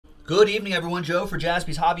Good evening, everyone. Joe for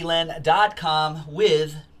JaspysHobbyland.com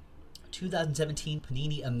with 2017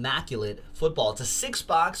 Panini Immaculate Football. It's a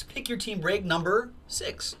 6-box. Pick your team break number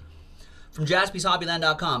 6 from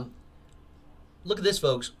JaspysHobbyland.com. Look at this,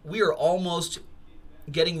 folks. We are almost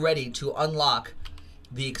getting ready to unlock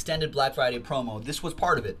the extended Black Friday promo. This was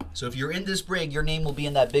part of it. So if you're in this break, your name will be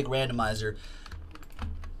in that big randomizer.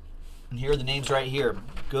 And here are the names right here.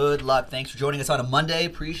 Good luck. Thanks for joining us on a Monday.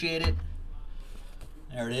 Appreciate it.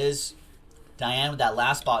 There it is. Diane with that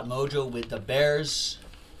last spot mojo with the Bears.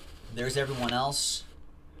 There's everyone else.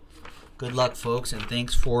 Good luck, folks, and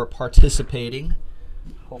thanks for participating.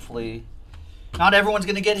 Hopefully, not everyone's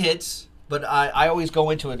going to get hits, but I always go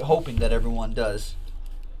into it hoping that everyone does.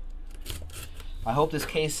 I hope this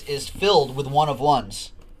case is filled with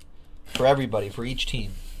one-of-ones for everybody, for each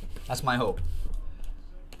team. That's my hope.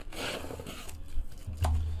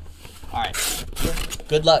 All right.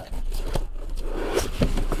 Good luck.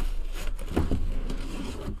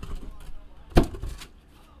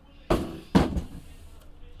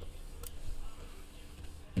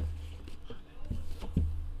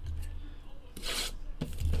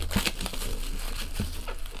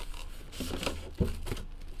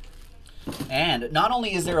 And not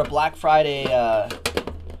only is there a Black Friday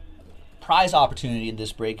prize opportunity in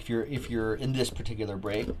this break, if you're in this particular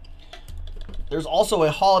break, there's also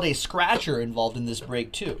a holiday scratcher involved in this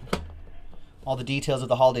break too. All the details of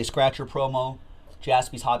the holiday scratcher promo,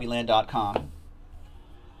 JaspysHobbyland.com.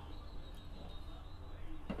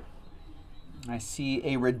 I see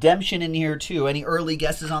a redemption in here too. Any early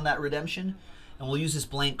guesses on that redemption? And we'll use this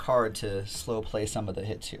blank card to slow play some of the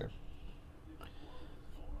hits here.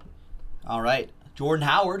 All right, Jordan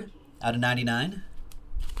Howard out of 99.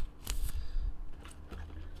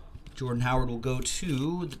 Jordan Howard will go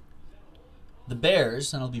to the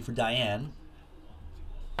Bears, and it'll be for Diane.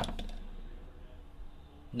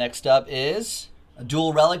 Next up is a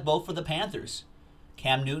dual relic, both for the Panthers.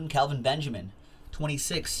 Cam Newton, Kelvin Benjamin,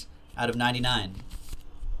 26 out of 99.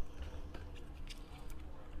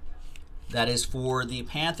 That is for the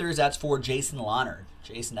Panthers. That's for Jason Lahner.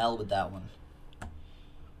 Jason L with that one.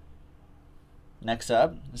 Next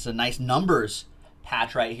up, this is a nice numbers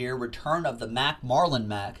patch right here. Return of the Mac Marlin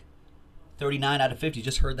Mac. 39 out of 50.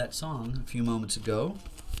 Just heard that song a few moments ago.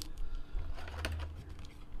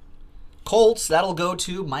 Colts, that'll go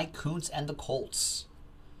to Mike Kuntz and the Colts.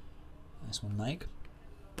 Nice one, Mike.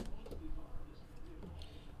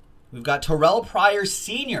 We've got Terrell Pryor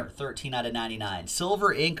Sr., 13 out of 99.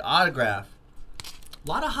 Silver ink autograph. A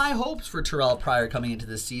lot of high hopes for Terrell Pryor coming into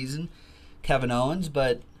this season. Kevin Owens,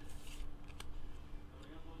 but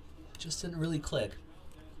just didn't really click.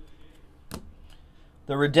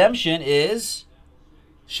 The redemption is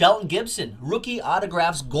Shelton Gibson. Rookie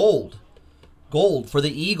autographs gold. Gold for the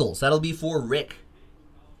Eagles. That'll be for Rick.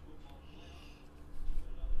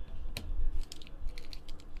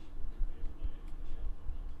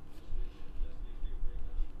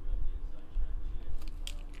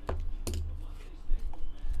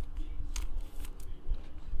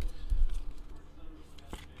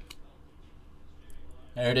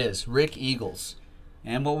 There it is, Rick Eagles.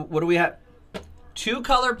 And what do we have?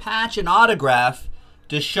 2-color patch and autograph,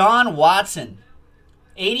 Deshaun Watson.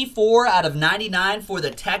 84 out of 99 for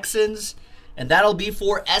the Texans. And that'll be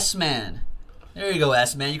for S-Man. There you go,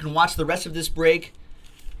 S-Man. You can watch the rest of this break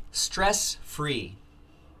stress-free.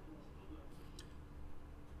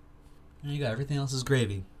 There you go. Everything else is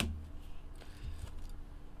gravy.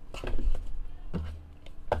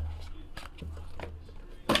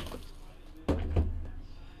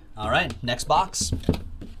 All right, next box.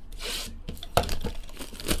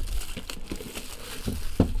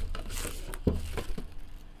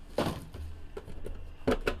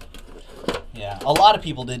 Yeah, a lot of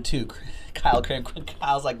people did too.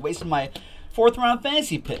 Kyle's like, wasting my 4th round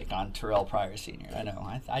fantasy pick on Terrell Pryor Sr. I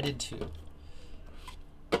know, I did too.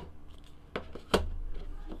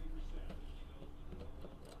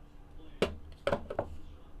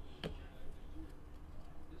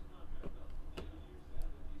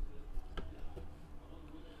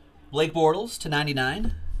 Blake Bortles to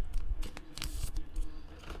 99.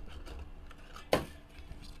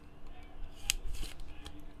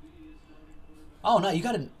 Oh, no, you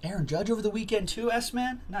got an Aaron Judge over the weekend too,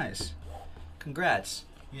 S-Man? Nice. Congrats.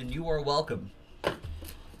 And you are welcome.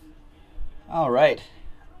 All right.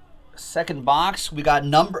 Second box, we got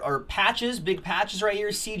patches, big patches right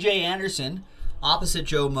here. C.J. Anderson, opposite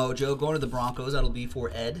Joe Mojo, going to the Broncos. That'll be for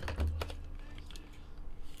Ed.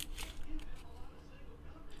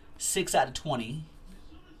 6 out of 20.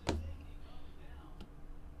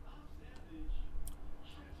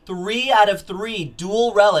 3 out of 3,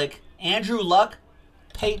 dual relic, Andrew Luck,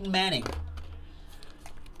 Peyton Manning.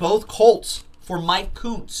 Both Colts for Mike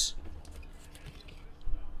Kuntz.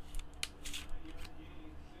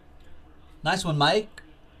 Nice one, Mike.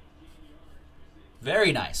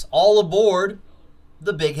 Very nice. All aboard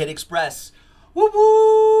the Big Hit Express. Whoop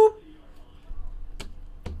whoop!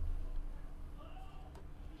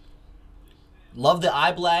 Love the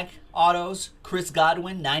eye black autos. Chris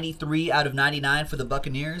Godwin, 93 out of 99 for the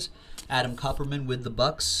Buccaneers. Adam Kupperman with the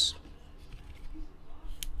Bucks.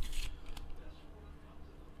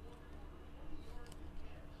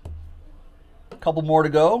 Couple more to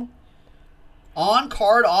go.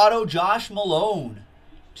 On-card auto, Josh Malone.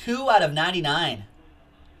 2 out of 99.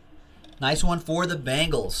 Nice one for the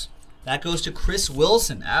Bengals. That goes to Chris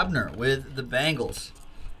Wilson, Abner, with the Bengals.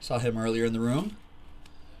 Saw him earlier in the room.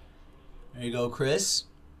 There you go, Chris.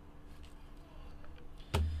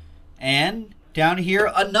 And down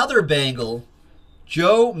here, another Bengal,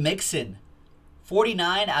 Joe Mixon.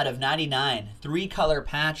 49 out of 99. 3-color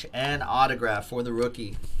patch and autograph for the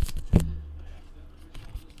rookie.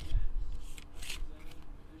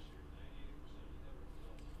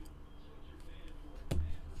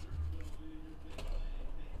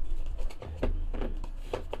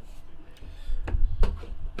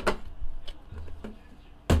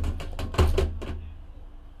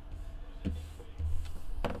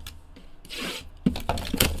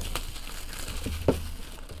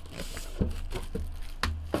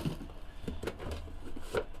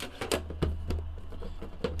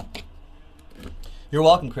 You're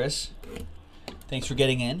welcome, Chris. Thanks for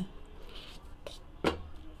getting in.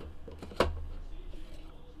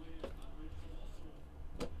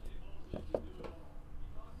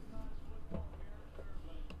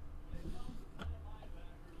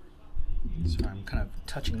 Sorry, I'm kind of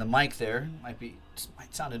touching the mic there. Might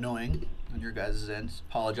sound annoying on your guys' end.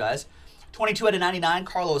 Apologize. 22 out of 99,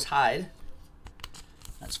 Carlos Hyde.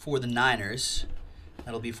 That's for the Niners.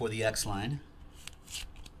 That'll be for the X line.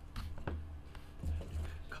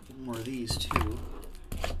 More of these too.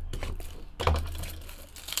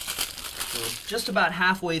 So just about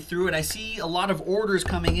halfway through, and I see a lot of orders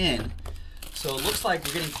coming in. So it looks like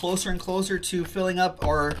we're getting closer and closer to filling up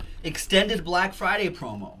our extended Black Friday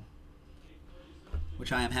promo,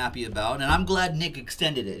 which I am happy about, and I'm glad Nick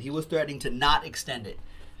extended it. He was threatening to not extend it,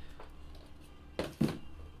 but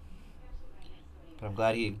I'm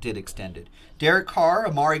glad he did extend it. Derek Carr,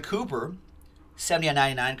 Amari Cooper. 70 out of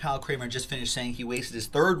 99. Kyle Kramer just finished saying he wasted his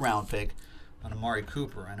 3rd round pick on Amari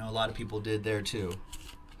Cooper. I know a lot of people did there too.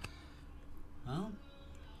 Well,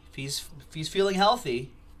 if he's feeling healthy,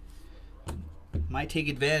 might take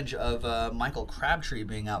advantage of Michael Crabtree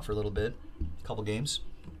being out for a little bit, a couple games.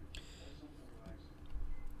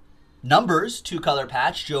 Numbers, 2-color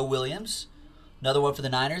patch, Joe Williams. Another one for the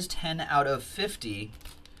Niners, 10 out of 50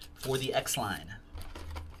 for the X line.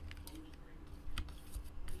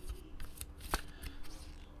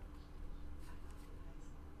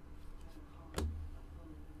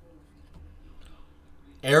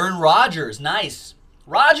 Aaron Rodgers, nice.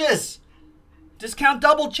 Rodgers, discount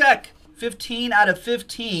double check. 15 out of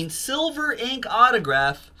 15. Silver ink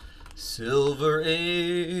autograph. Silver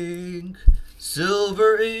ink.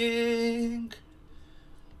 Silver ink.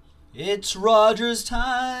 It's Rodgers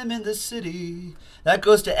time in the city. That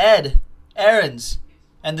goes to Ed Aarons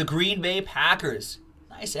and the Green Bay Packers.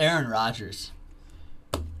 Nice Aaron Rodgers.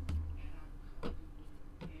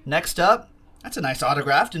 Next up, that's a nice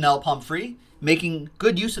autograph, Donnell Pumphrey. Making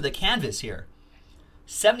good use of the canvas here.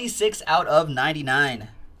 76 out of 99.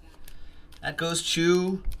 That goes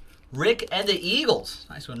to Rick and the Eagles.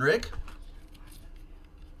 Nice one, Rick.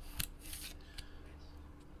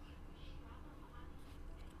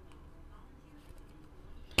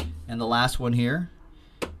 And the last one here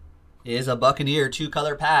is a Buccaneer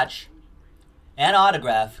 2-color patch and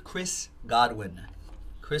autograph, Chris Godwin.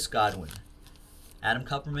 Chris Godwin. Adam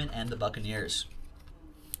Kupperman and the Buccaneers.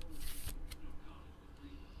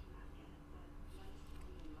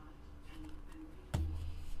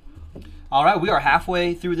 All right, we are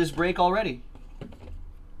halfway through this break already.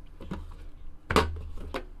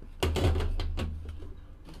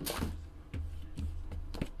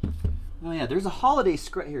 Oh yeah, there's a holiday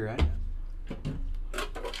scratch here, right?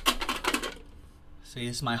 See,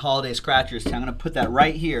 this is my holiday scratchers. I'm gonna put that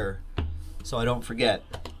right here so I don't forget.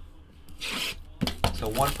 So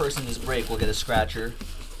one person this break will get a scratcher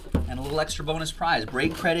and a little extra bonus prize.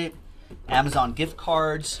 Break credit, Amazon gift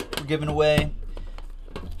cards we're giving away.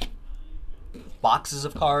 Boxes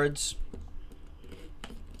of cards.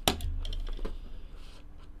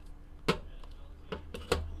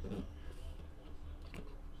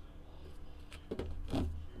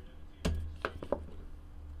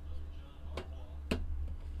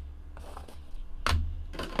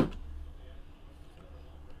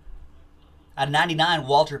 At 99,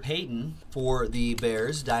 Walter Payton for the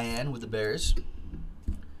Bears. Diane with the Bears.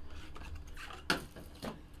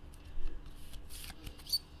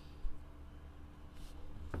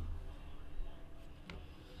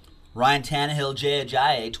 Ryan Tannehill, Jay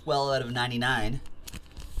Ajayi, 12 out of 99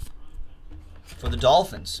 for the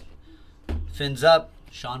Dolphins. Fins up,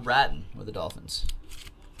 Sean Bratton with the Dolphins.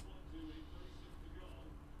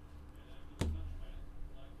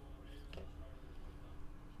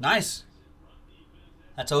 Nice.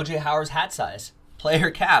 That's O.J. Howard's hat size.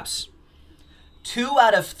 Player caps. 2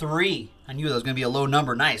 out of 3. I knew that was going to be a low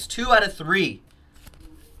number. Nice. 2 out of 3.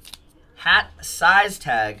 Hat size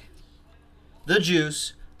tag. The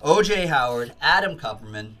Juice. O.J. Howard. Adam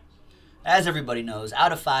Kupperman. As everybody knows,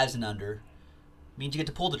 out of 5s and under. Means you get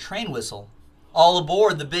to pull the train whistle. All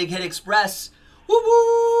aboard the Big Hit Express. Whoop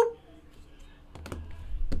whoop.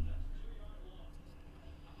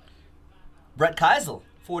 Brett Keisel.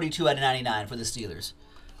 42 out of 99 for the Steelers.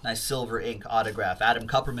 Nice silver ink autograph. Adam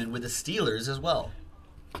Kupperman with the Steelers as well.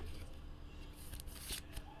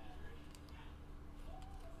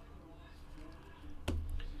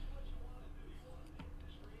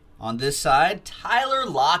 On this side, Tyler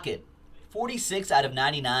Lockett. 46 out of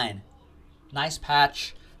 99. Nice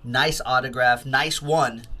patch. Nice autograph. Nice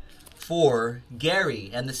one for Gary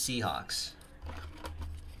and the Seahawks.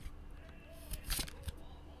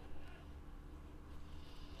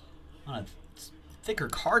 On a thicker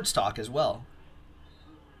cardstock as well.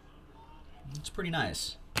 It's pretty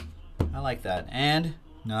nice. I like that. And,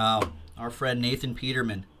 no, our friend Nathan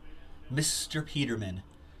Peterman. Mr. Peterman.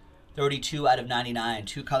 32 out of 99.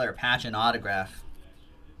 2-color patch and autograph.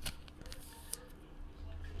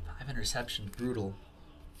 5 interceptions. Brutal.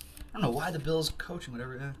 I don't know why the Bills coaching,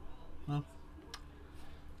 whatever. Well,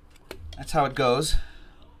 that's how it goes.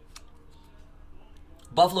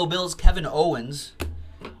 Buffalo Bills, Kevin Owens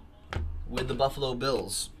with the Buffalo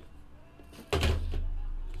Bills.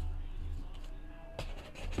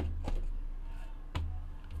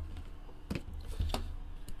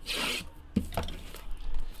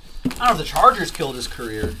 I don't know if the Chargers killed his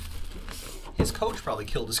career. His coach probably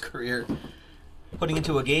killed his career. Putting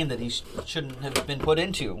into a game that he shouldn't have been put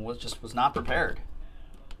into. Was not prepared.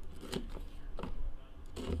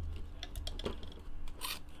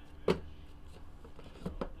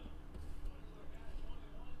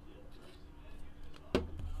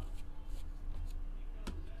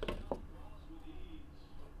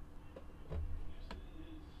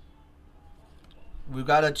 We've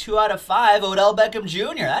got a 2 out of 5, Odell Beckham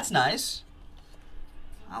Jr. That's nice.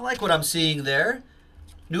 I like what I'm seeing there.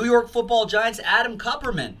 New York Football Giants, Adam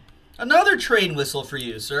Kupperman. Another train whistle for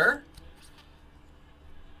you, sir.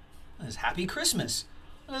 This Happy Christmas.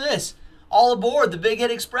 Look at this. All aboard the Big Hit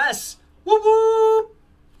Express. Whoop whoop.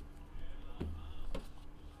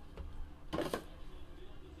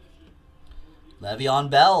 Le'Veon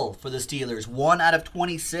Bell for the Steelers. 1 out of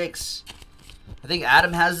 26. I think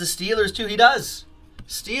Adam has the Steelers too. He does.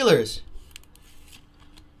 Steelers.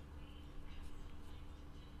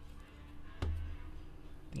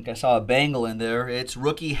 I think I saw a Bengal in there. It's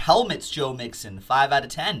rookie helmets, Joe Mixon. 5 out of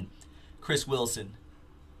 10. Chris Wilson.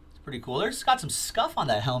 It's pretty cool. There's got some scuff on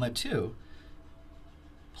that helmet too.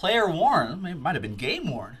 Player worn. It might have been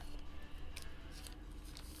game worn.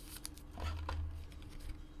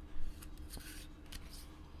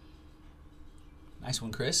 Nice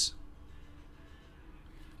one, Chris.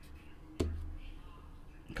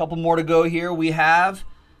 A couple more to go here. We have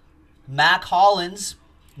Mac Hollins,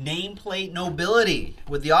 nameplate nobility,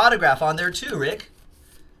 with the autograph on there too, Rick.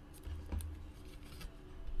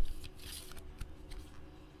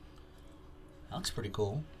 That looks pretty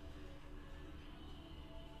cool.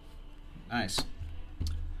 Nice.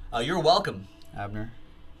 You're welcome, Abner.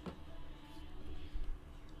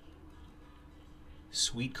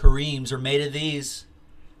 Sweet Kareems are made of these.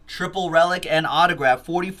 Triple relic and autograph.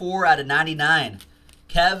 44 out of 99.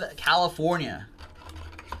 Kev, California.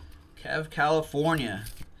 Kev, California.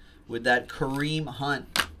 With that Kareem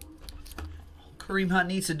Hunt. All Kareem Hunt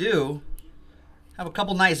needs to do, have a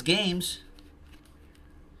couple nice games,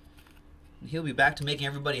 and he'll be back to making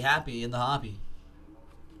everybody happy in the hobby.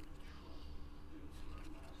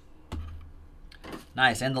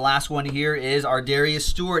 Nice. And the last one here is our Darius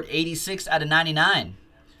Stewart, 86 out of 99.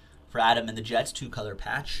 For Adam and the Jets, 2-color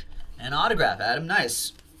patch and autograph. Adam,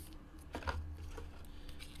 nice.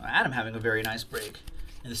 Adam having a very nice break.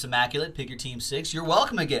 And this Immaculate, pick your team 6. You're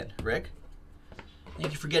welcome again, Rick.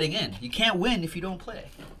 Thank you for getting in. You can't win if you don't play.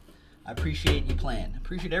 I appreciate you playing. I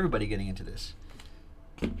appreciate everybody getting into this.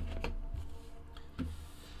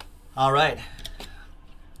 All right.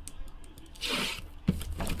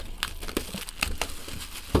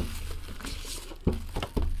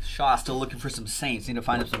 Shaw still looking for some Saints. Need to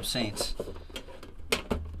find him some Saints.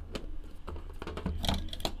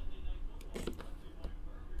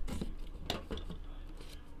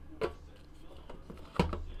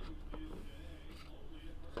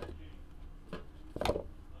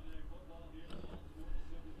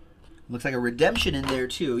 Looks like a redemption in there,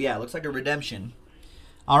 too. Yeah, looks like a redemption.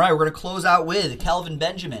 All right, we're going to close out with Kelvin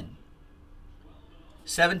Benjamin.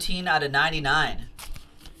 17 out of 99.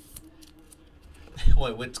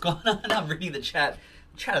 Wait, what's going on? I'm reading the chat.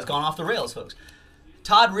 The chat has gone off the rails, folks.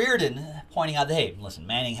 Todd Reardon pointing out that, hey, listen,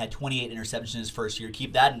 Manning had 28 interceptions in his first year.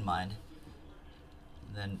 Keep that in mind.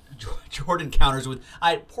 And then Jordan counters with,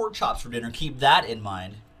 I had pork chops for dinner. Keep that in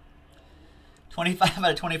mind. 25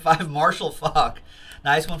 out of 25, Marshall Faulk.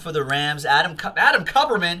 Nice one for the Rams. Adam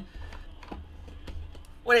Kupperman.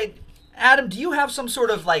 Wait, Adam, do you have some sort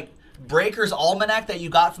of, like, Breaker's Almanac that you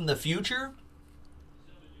got from the future?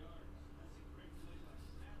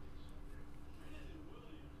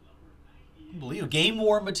 Unbelievable. Game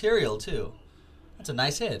worn material, too. That's a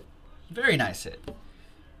nice hit. Very nice hit.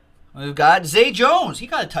 We've got Zay Jones. He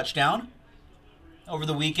got a touchdown over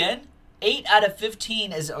the weekend. 8 out of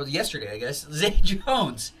 15 is yesterday, I guess. Zay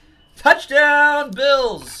Jones. Touchdown,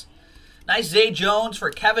 Bills. Nice Zay Jones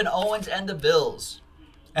for Kevin Owens and the Bills.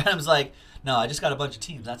 Adam's like, no, I just got a bunch of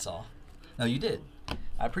teams, that's all. No, you did.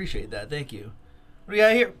 I appreciate that. Thank you. What do we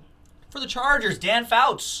got here? For the Chargers, Dan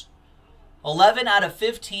Fouts. 11 out of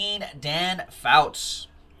 15, Dan Fouts.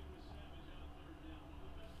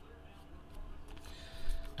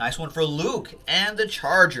 Nice one for Luke and the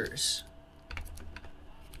Chargers.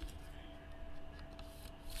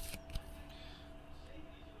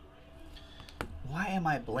 Why am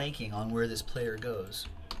I blanking on where this player goes?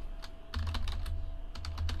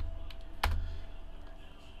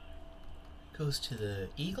 Goes to the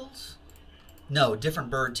Eagles? No, different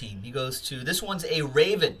bird team. He goes to, this one's a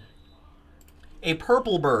Raven. A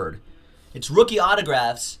purple bird. It's rookie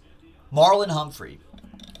autographs, Marlon Humphrey.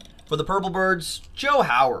 For the Purple Birds, Joe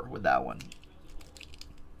Hauer with that one.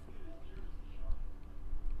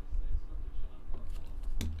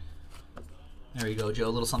 There you go, Joe. A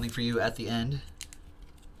little something for you at the end.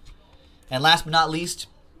 And last but not least,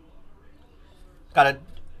 got a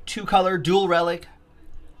two-color dual relic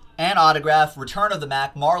and autograph, Return of the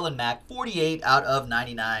Mac, Marlon Mack, 48 out of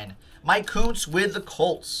 99. Mike Kuntz with the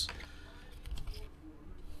Colts.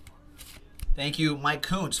 Thank you, Mike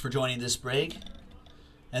Kuntz, for joining this break.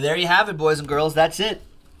 And there you have it, boys and girls. That's it.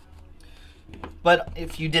 But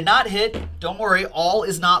if you did not hit, don't worry. All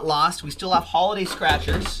is not lost. We still have holiday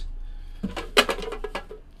scratchers.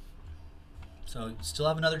 So you still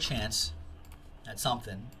have another chance at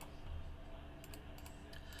something.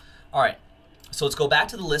 All right. So let's go back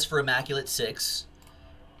to the list for Immaculate 6.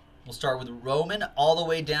 We'll start with Roman all the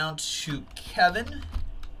way down to Kevin.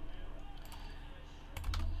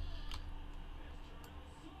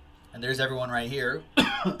 And there's everyone right here.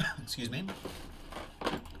 Excuse me.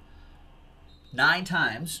 9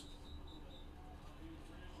 times.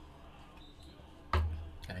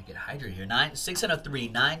 Gotta get hydrated here. 6 out of 3.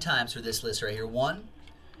 9 times for this list right here. 1,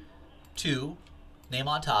 2, name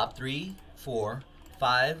on top. 3, 4,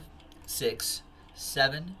 5, 6,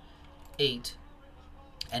 7, 8,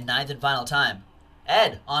 and 9th and final time.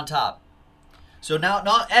 Ed on top. So now,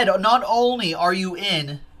 not only are you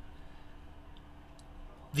in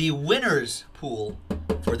the winners pool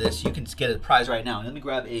for this, you can get a prize right now. Let me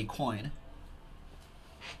grab a coin.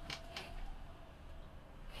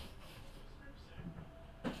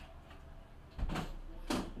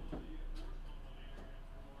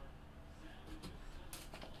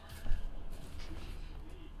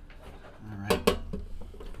 All right.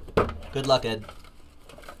 Good luck, Ed.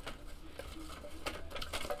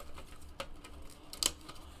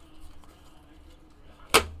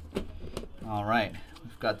 All right.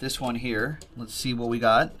 We've got this one here. Let's see what we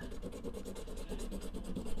got.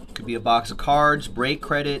 Could be a box of cards, break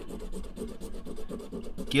credit,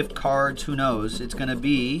 gift cards, who knows. It's going to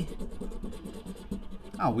be...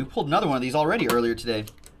 Oh, we pulled another one of these already earlier today.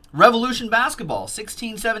 Revolution Basketball,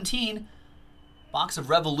 16-17. Box of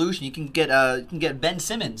Revolution. You can get Ben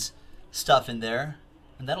Simmons stuff in there,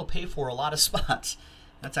 and that'll pay for a lot of spots.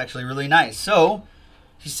 That's actually really nice. So,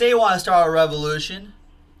 if you say you want to start a Revolution,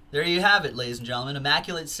 there you have it, ladies and gentlemen.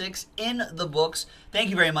 Immaculate 6 in the books. Thank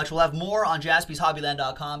you very much. We'll have more on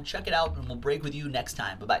JaspysHobbyland.com. Check it out, and we'll break with you next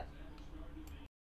time. Bye-bye.